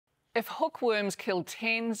If hookworms kill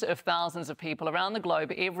tens of thousands of people around the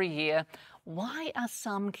globe every year, why are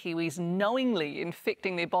some Kiwis knowingly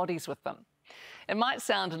infecting their bodies with them? It might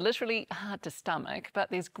sound literally hard to stomach, but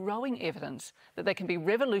there's growing evidence that they can be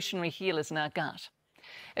revolutionary healers in our gut.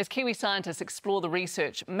 As Kiwi scientists explore the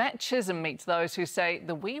research, Matt Chisholm meets those who say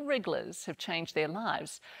the wee wrigglers have changed their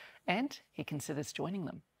lives, and he considers joining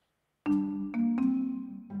them.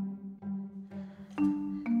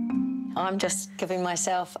 I'm just giving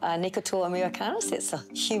myself a Nicotor americanus. That's a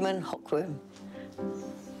human hookworm.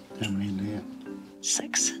 How many in there?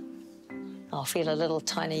 6. I'll feel a little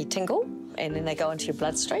tiny tingle, and then they go into your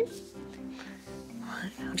bloodstream.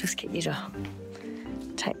 Right, I'll just get you to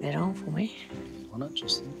take that on for me. Why not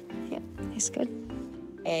just there? Yep, that's good.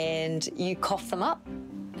 And you cough them up,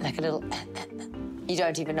 like a little... You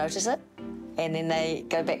don't even notice it. And then they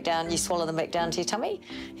go back down, you swallow them back down to your tummy,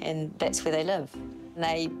 and that's where they live. And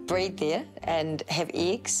they breed there and have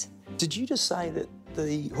eggs. Did you just say that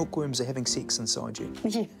the hookworms are having sex inside you?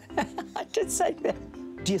 Yeah, I did say that.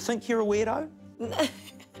 Do you think you're a weirdo?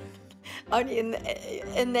 Only in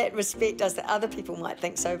that respect, as other people might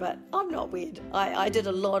think so, but I'm not weird. I did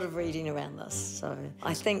a lot of reading around this, so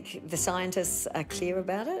I think the scientists are clear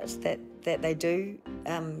about it, that they do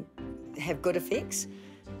have good effects.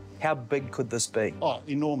 How big could this be? Oh,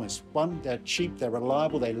 enormous. One, they're cheap, they're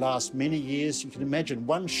reliable, they last many years. You can imagine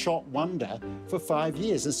one shot wonder for 5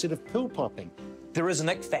 years instead of pill popping. There is an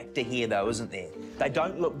ick factor here, though, isn't there? They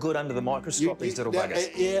don't look good under the microscope, these little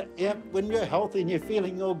buggers. Yeah. When you're healthy and you're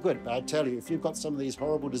feeling, you're good. But I tell you, if you've got some of these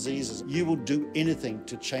horrible diseases, you will do anything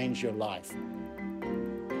to change your life.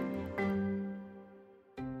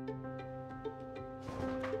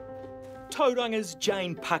 Tauranga's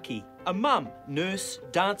Jane Pucky, a mum, nurse,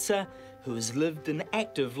 dancer, who has lived an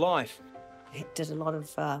active life. I did a lot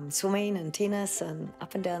of swimming and tennis and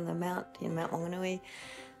up and down the Mount Maunganui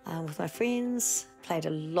with my friends. Played a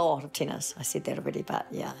lot of tennis. I said that already, but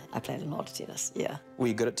yeah, I played a lot of tennis, yeah. Were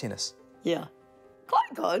you good at tennis? Yeah.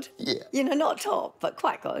 Quite good. Yeah. You know, not top, but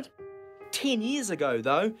quite good. 10 years ago,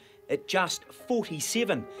 though, at just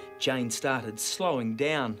 47, Jane started slowing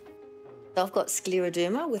down. I've got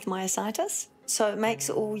scleroderma with myositis, so it makes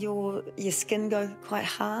all your skin go quite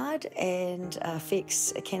hard and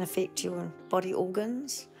it can affect your body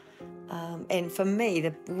organs. And for me,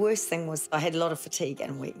 the worst thing was I had a lot of fatigue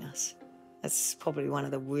and weakness. It's probably one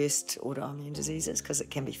of the worst autoimmune diseases because it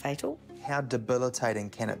can be fatal. How debilitating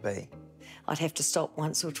can it be? I'd have to stop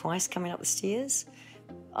once or twice coming up the stairs.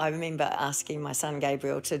 I remember asking my son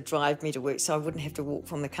Gabriel to drive me to work so I wouldn't have to walk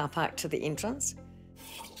from the car park to the entrance.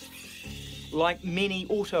 Like many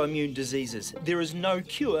autoimmune diseases, there is no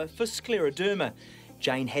cure for scleroderma.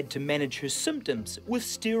 Jane had to manage her symptoms with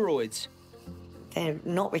steroids. They're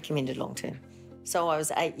not recommended long term. So I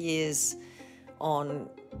was 8 years on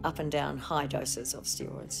up and down high doses of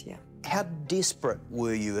steroids, yeah. How desperate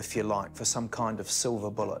were you, if you like, for some kind of silver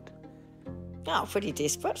bullet? Oh, pretty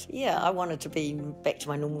desperate, yeah. I wanted to be back to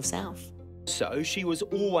my normal self. So she was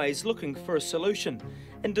always looking for a solution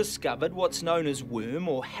and discovered what's known as worm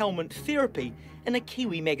or helminth therapy in a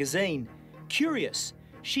Kiwi magazine. Curious,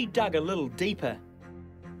 she dug a little deeper.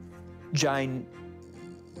 Jane,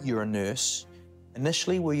 you're a nurse.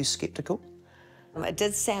 Initially, were you sceptical? It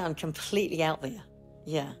did sound completely out there,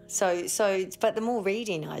 yeah. But the more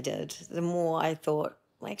reading I did, the more I thought,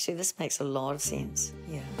 well, actually, this makes a lot of sense,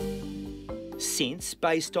 yeah. Sense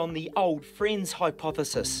based on the old friends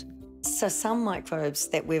hypothesis. So some microbes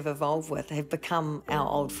that we've evolved with have become our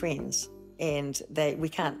old friends, and we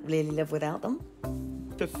can't really live without them.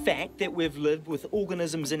 The fact that we've lived with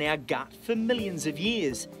organisms in our gut for millions of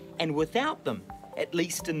years, and without them, at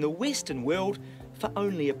least in the Western world, for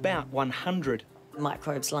only about 100.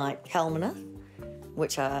 Microbes like Helminthes,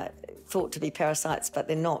 which are thought to be parasites, but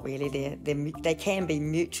they're not really. They can be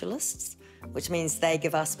mutualists, which means they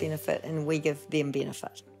give us benefit and we give them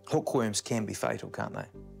benefit. Hookworms can be fatal, can't they?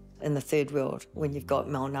 In the third world, when you've got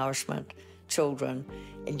malnourishment, children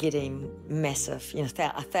are getting massive,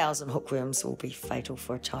 1,000 hookworms will be fatal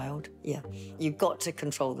for a child, yeah. You've got to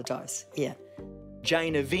control the dose, yeah.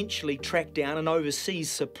 Jane eventually tracked down an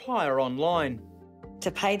overseas supplier online.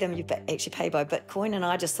 To pay them, you actually pay by Bitcoin, and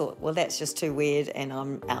I just thought, well, that's just too weird, and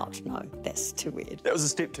I'm out. No, that's too weird. That was a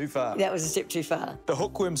step too far. That was a step too far. The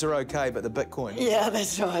hookworms are okay, but the Bitcoin... Yeah,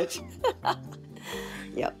 that's right.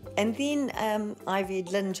 Yep. And then I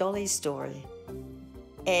read Lynn Jolly's story,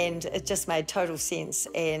 and it just made total sense.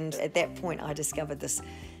 And at that point, I discovered this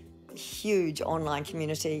huge online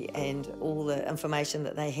community and all the information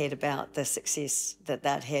that they had about the success that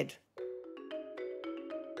they'd had.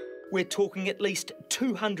 We're talking at least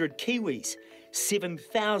 200 Kiwis,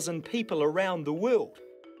 7,000 people around the world.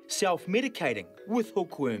 self-medicating with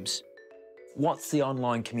hookworms. What's the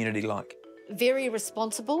online community like? Very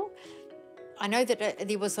responsible. I know that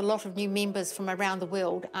there was a lot of new members from around the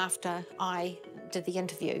world after I did the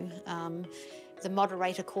interview. The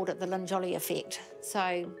moderator called it the Lynn Jolly effect.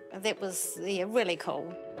 So that was really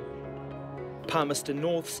cool. Palmerston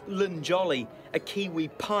North's Lynn Jolly, a Kiwi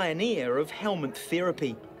pioneer of helminth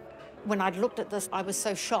therapy. When I'd looked at this, I was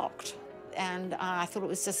so shocked, and I thought it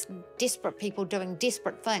was just desperate people doing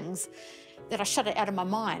desperate things that I shut it out of my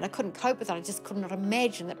mind. I couldn't cope with it. I just could not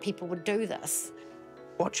imagine that people would do this.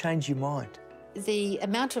 What changed your mind? The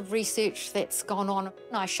amount of research that's gone on,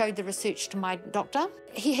 I showed the research to my doctor.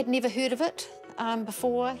 He had never heard of it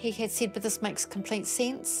before. He had said, but this makes complete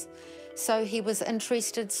sense. So he was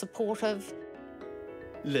interested, supportive.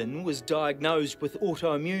 Lynn was diagnosed with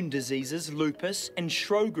autoimmune diseases, lupus and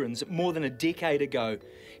Sjogren's more than a decade ago.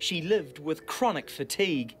 She lived with chronic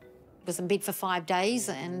fatigue. Was in bed for 5 days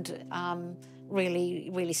and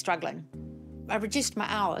really struggling. I reduced my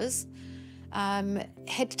hours,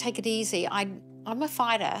 had to take it easy. I'm a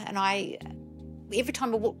fighter, and every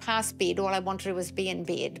time I walked past bed, all I wanted to do was be in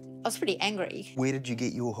bed. I was pretty angry. Where did you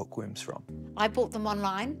get your hookworms from? I bought them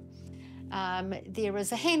online. There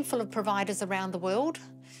is a handful of providers around the world,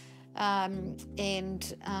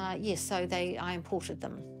 yes, so I imported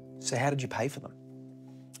them. So how did you pay for them?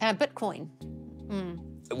 Bitcoin.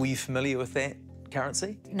 Were you familiar with that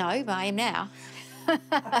currency? No, but I am now.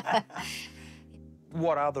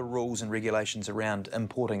 What are the rules and regulations around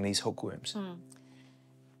importing these hookworms?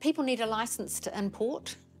 People need a licence to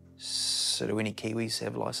import. So do any Kiwis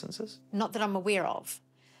have licences? Not that I'm aware of.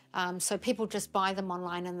 So people just buy them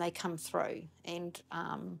online and they come through, and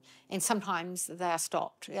sometimes they are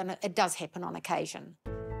stopped, and it does happen on occasion.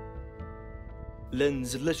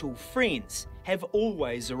 Lynn's little friends have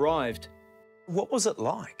always arrived. What was it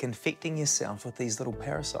like infecting yourself with these little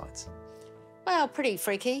parasites? Well, pretty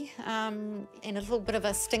freaky, and a little bit of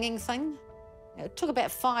a stinging thing. It took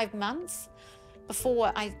about 5 months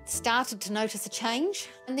before I started to notice a change,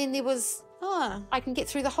 and then there was, I can get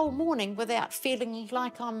through the whole morning without feeling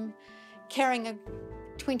like I'm carrying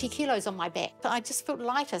 20 kilos on my back. I just felt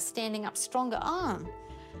lighter, standing up stronger.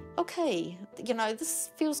 Okay,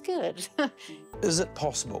 this feels good. Is it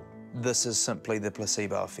possible this is simply the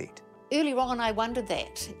placebo effect? Earlier on, I wondered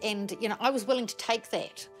that, and I was willing to take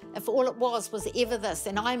that. If all it was ever this,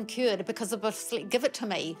 and I'm cured because of it, give it to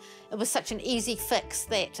me. It was such an easy fix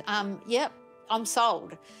that, yep, I'm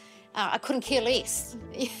sold. I couldn't care less.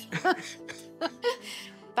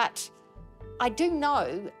 But I do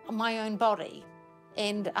know my own body,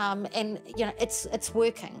 and it's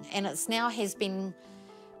working, and it's now has been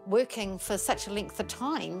working for such a length of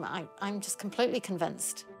time. I'm just completely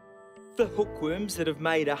convinced. The hookworms that have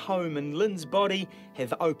made a home in Lynn's body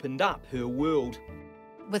have opened up her world.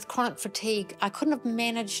 With chronic fatigue, I couldn't have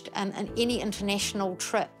managed any international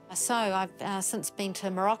trip. So I've since been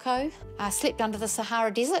to Morocco, slept under the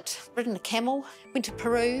Sahara Desert, ridden a camel, went to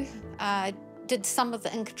Peru, did some of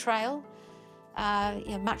the Inca Trail,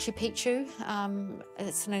 Machu Picchu.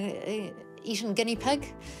 It's an eaten guinea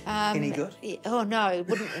pig. Any good? Oh no,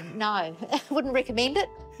 wouldn't recommend it.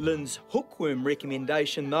 Lynn's hookworm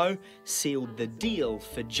recommendation, though, sealed the deal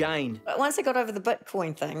for Jane. But once I got over the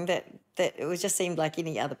Bitcoin thing, that it just seemed like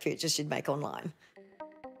any other purchase you'd make online.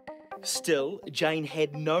 Still, Jane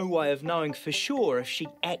had no way of knowing for sure if she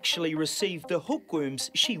actually received the hookworms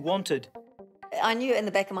she wanted. I knew in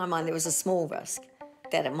the back of my mind there was a small risk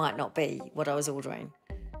that it might not be what I was ordering.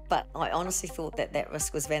 But I honestly thought that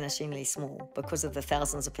risk was vanishingly small because of the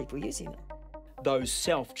thousands of people using them. Those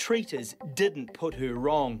self-treaters didn't put her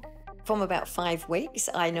wrong. From about 5 weeks,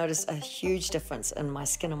 I noticed a huge difference in my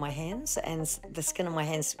skin on my hands, and the skin on my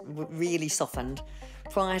hands really softened.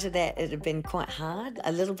 Prior to that, it had been quite hard,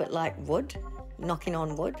 a little bit like wood, knocking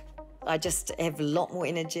on wood. I just have a lot more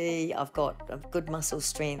energy. I've got a good muscle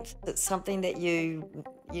strength. It's something that you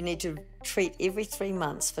need to treat every 3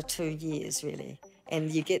 months for 2 years, really,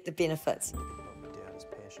 and you get the benefits.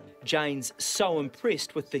 Jane's so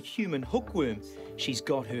impressed with the human hookworm, she's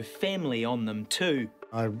got her family on them too.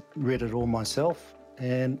 I read it all myself,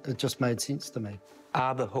 and it just made sense to me.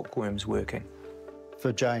 Are the hookworms working?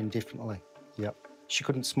 For Jane, definitely, yep. She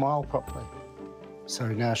couldn't smile properly, so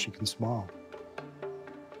now she can smile.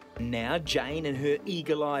 Now Jane and her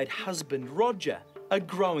eagle-eyed husband Roger are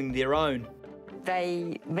growing their own.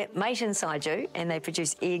 They mate inside you, and they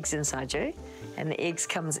produce eggs inside you, and the eggs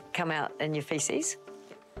come out in your faeces.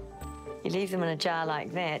 You leave them in a jar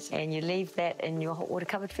like that, and you leave that in your hot water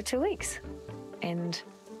cupboard for 2 weeks. And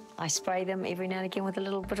I spray them every now and again with a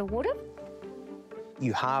little bit of water.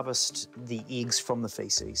 You harvest the eggs from the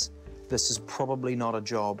faeces. this is probably not a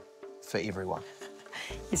job for everyone.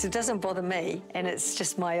 Yes, it doesn't bother me, and it's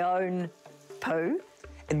just my own poo.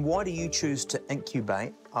 And why do you choose to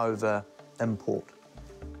incubate over import?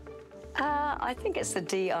 I think it's the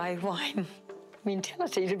DIY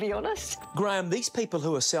mentality, to be honest. Graham, these people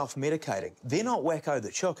who are self-medicating, they're not wacko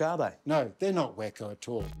the chook, are they? No, they're not wacko at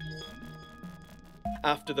all.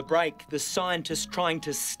 After the break, the scientists trying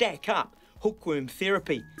to stack up hookworm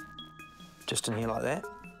therapy. Just in here like that?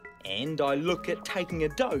 And I look at taking a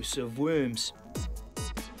dose of worms.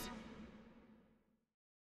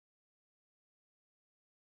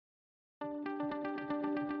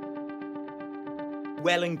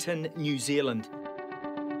 Wellington, New Zealand.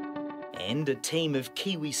 And a team of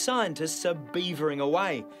Kiwi scientists are beavering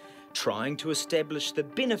away, trying to establish the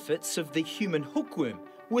benefits of the human hookworm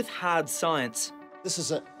with hard science. This is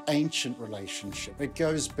an ancient relationship. It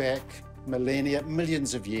goes back millennia,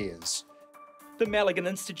 millions of years. The Milligan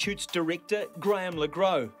Institute's director, Graham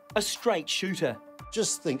LeGros, a straight shooter.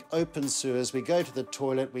 Just think open sewers, we go to the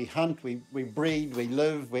toilet, we hunt, we breed, we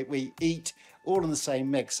live, we eat, all in the same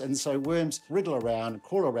mix. And so worms wriggle around,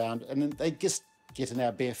 crawl around, and then they just get in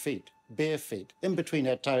our bare feet, in between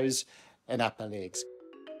our toes and upper legs.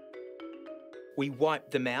 We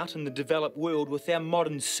wipe them out in the developed world with our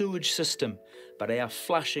modern sewage system, but our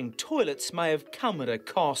flushing toilets may have come at a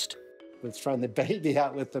cost. We've thrown the baby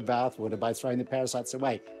out with the bathwater by throwing the parasites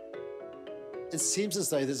away. It seems as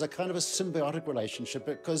though there's a kind of a symbiotic relationship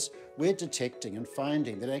because we're detecting and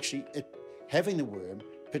finding that actually having the worm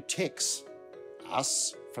protects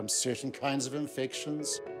us from certain kinds of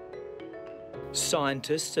infections.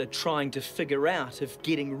 Scientists are trying to figure out if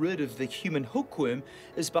getting rid of the human hookworm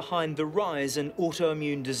is behind the rise in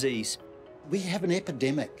autoimmune disease. We have an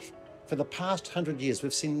epidemic. For the past 100 years,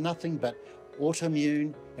 we've seen nothing but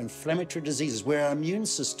autoimmune, inflammatory diseases where our immune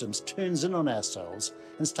systems turns in on ourselves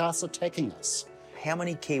and starts attacking us. How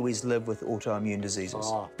many Kiwis live with autoimmune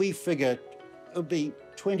diseases? We figure it would be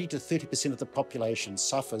 20 to 30% of the population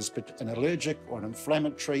suffers an allergic or an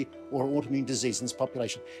inflammatory or autoimmune disease in this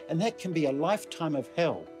population. And that can be a lifetime of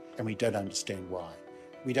hell, and we don't understand why.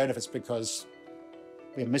 We don't know if it's because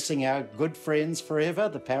we're missing our good friends forever,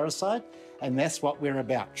 the parasite, and that's what we're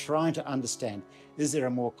about, trying to understand, is there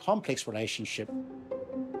a more complex relationship?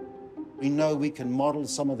 We know we can model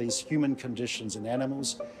some of these human conditions in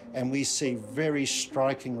animals, and we see very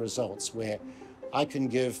striking results where I can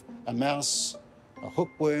give a mouse a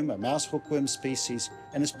hookworm, a mouse hookworm species,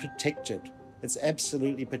 and it's protected. It's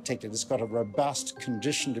absolutely protected. It's got a robust,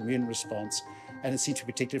 conditioned immune response, and it seems to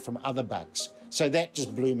be protected from other bugs. So that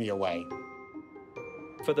just blew me away.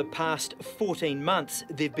 For the past 14 months,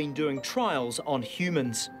 they've been doing trials on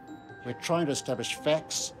humans. We're trying to establish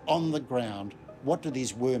facts on the ground. What do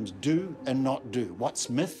these worms do and not do? What's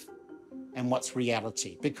myth and what's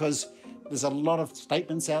reality? Because there's a lot of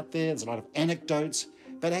statements out there, there's a lot of anecdotes,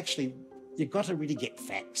 but actually, you've got to really get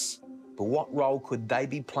facts. But what role could they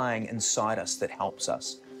be playing inside us that helps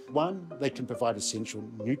us? One, they can provide essential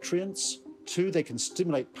nutrients. Two, they can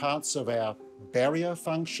stimulate parts of our barrier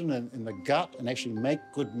function in the gut and actually make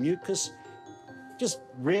good mucus. Just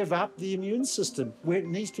rev up the immune system where it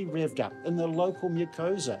needs to be revved up, in the local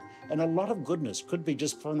mucosa. And a lot of goodness could be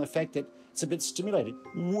just from the fact that it's a bit stimulated.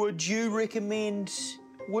 Would you recommend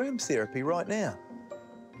worm therapy right now?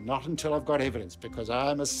 Not until I've got evidence, because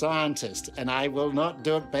I'm a scientist and I will not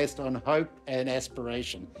do it based on hope and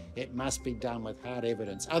aspiration. It must be done with hard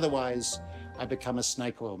evidence. Otherwise, I become a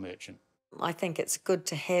snake oil merchant. I think it's good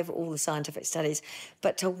to have all the scientific studies,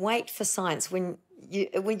 but to wait for science when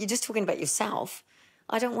you're just talking about yourself,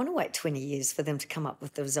 I don't want to wait 20 years for them to come up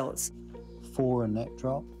with the results. 4 in that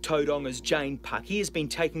drop. Tauranga Jane Pucky has been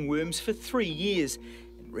taking worms for 3 years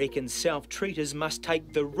and reckons self-treaters must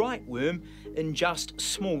take the right worm in just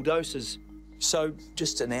small doses. So,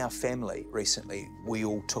 just in our family recently, we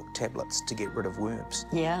all took tablets to get rid of worms.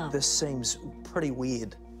 Yeah. This seems pretty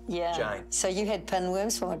weird. Yeah. Jane. So you had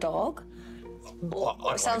pinworms from a dog?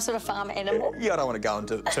 Or some sort of farm animal? Yeah, I don't want to go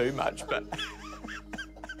into it too much, but...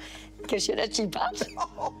 Gives you an itchy butt.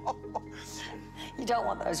 You don't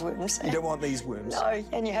want those worms. You don't want these worms? No,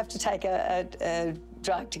 and you have to take a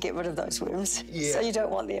drug to get rid of those worms. Yeah. So you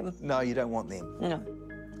don't want them. No, you don't want them. No.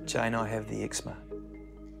 Jane, I have the eczema.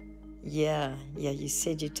 Yeah, you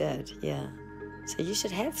said you did, yeah. So you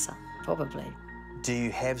should have some, probably. Do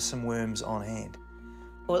you have some worms on hand?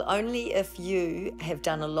 Well, only if you have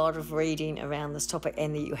done a lot of reading around this topic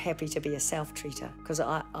and that you're happy to be a self-treater, because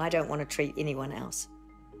I don't want to treat anyone else.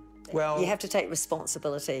 Well... You have to take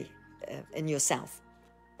responsibility in yourself.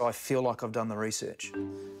 I feel like I've done the research.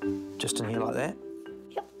 Just in here like that?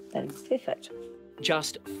 Yep, that is perfect.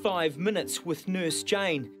 Just 5 minutes with Nurse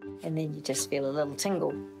Jane, And then you just feel a little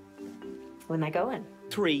tingle when they go in.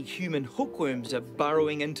 3 human hookworms are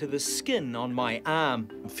burrowing into the skin on my arm.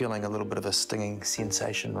 I'm feeling a little bit of a stinging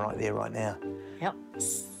sensation right there, right now. Yep.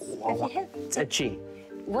 It's itchy.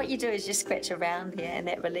 What you do is just scratch around there and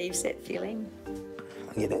that relieves that feeling.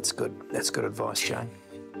 Yeah, that's good. That's good advice, Jane.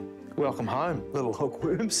 Welcome home, little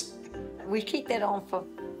hookworms. We keep that on for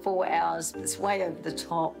 4 hours. It's way over the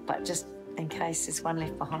top, but just in case there's one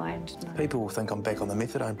left behind. No. People will think I'm back on the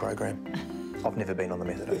methadone program. I've never been on the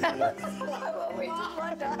methadone.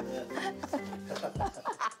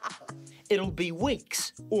 It'll be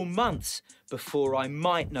weeks or months before I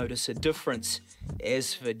might notice a difference.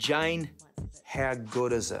 As for Jane... How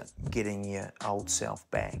good is it getting your old self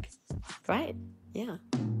back? Great, yeah.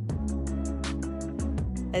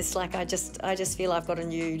 It's like I just feel I've got a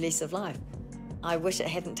new lease of life. I wish it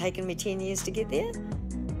hadn't taken me 10 years to get there.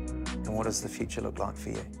 And what does the future look like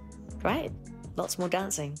for you? Great, lots more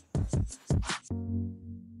dancing.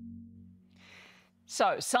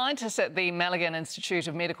 So, scientists at the Malaghan Institute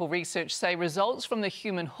of Medical Research say results from the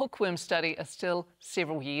human hookworm study are still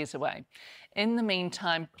several years away. In the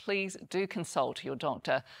meantime, please do consult your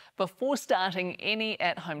doctor before starting any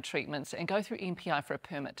at-home treatments and go through MPI for a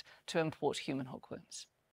permit to import human hookworms.